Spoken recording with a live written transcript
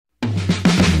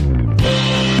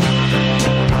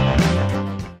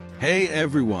Hey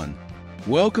everyone,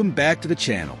 welcome back to the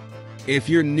channel. If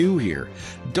you're new here,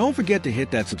 don't forget to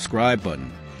hit that subscribe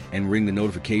button and ring the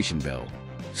notification bell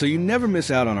so you never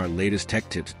miss out on our latest tech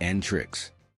tips and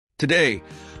tricks. Today,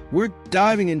 we're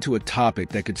diving into a topic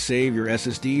that could save your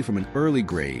SSD from an early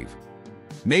grave.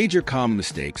 Major common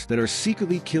mistakes that are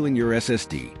secretly killing your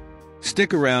SSD.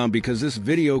 Stick around because this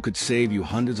video could save you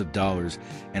hundreds of dollars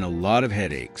and a lot of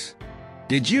headaches.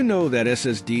 Did you know that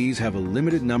SSDs have a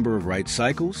limited number of write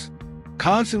cycles?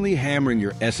 Constantly hammering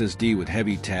your SSD with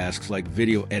heavy tasks like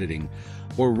video editing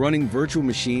or running virtual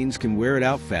machines can wear it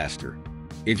out faster.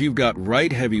 If you've got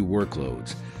write-heavy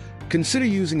workloads, consider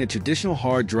using a traditional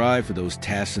hard drive for those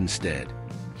tasks instead.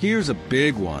 Here's a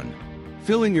big one: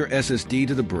 filling your SSD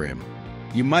to the brim.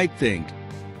 You might think,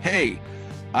 hey,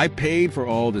 I paid for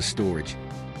all this storage,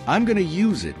 I'm gonna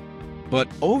use it. But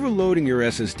overloading your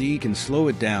SSD can slow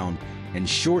it down and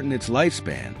shorten its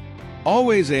lifespan.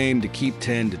 Always aim to keep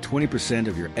 10 to 20%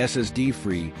 of your SSD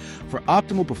free for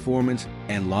optimal performance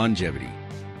and longevity.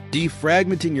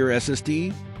 Defragmenting your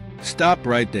SSD? Stop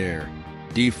right there.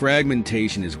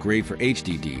 Defragmentation is great for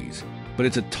HDDs, but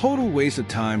it's a total waste of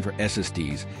time for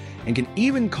SSDs and can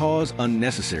even cause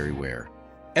unnecessary wear.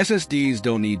 SSDs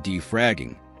don't need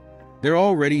defragging. They're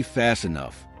already fast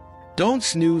enough. Don't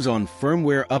snooze on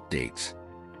firmware updates.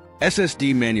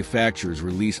 SSD manufacturers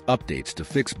release updates to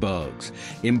fix bugs,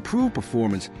 improve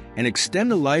performance, and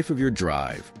extend the life of your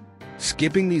drive.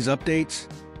 Skipping these updates?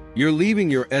 You're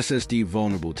leaving your SSD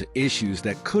vulnerable to issues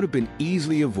that could have been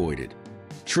easily avoided.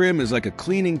 Trim is like a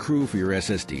cleaning crew for your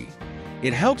SSD.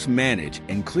 It helps manage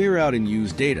and clear out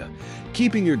unused data,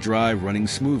 keeping your drive running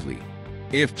smoothly.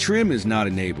 If trim is not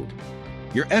enabled,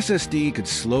 your SSD could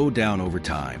slow down over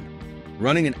time.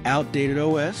 Running an outdated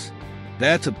OS?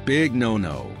 That's a big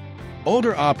no-no.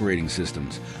 Older operating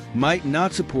systems might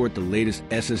not support the latest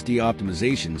SSD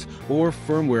optimizations or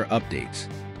firmware updates.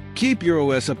 Keep your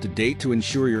OS up to date to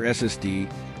ensure your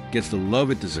SSD gets the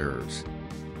love it deserves.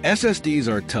 SSDs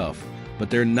are tough, but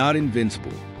they're not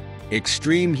invincible.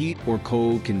 Extreme heat or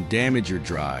cold can damage your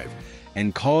drive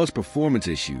and cause performance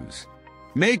issues.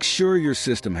 Make sure your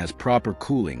system has proper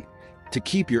cooling to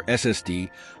keep your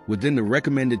SSD within the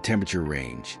recommended temperature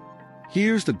range.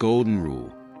 Here's the golden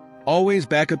rule: always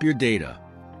back up your data.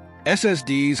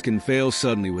 SSDs can fail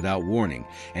suddenly without warning,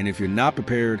 and if you're not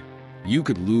prepared, you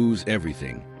could lose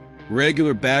everything.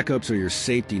 Regular backups are your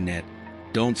safety net.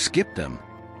 Don't skip them.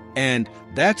 And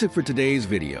that's it for today's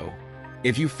video.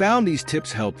 If you found these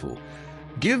tips helpful,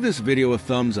 give this video a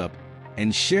thumbs up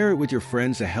and share it with your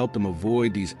friends to help them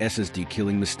avoid these SSD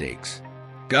killing mistakes.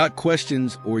 Got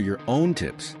questions or your own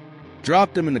tips?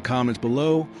 Drop them in the comments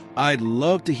below. I'd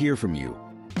love to hear from you.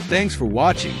 Thanks for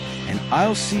watching, and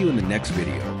I'll see you in the next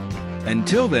video.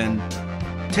 Until then,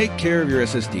 take care of your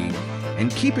SSD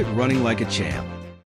and keep it running like a champ.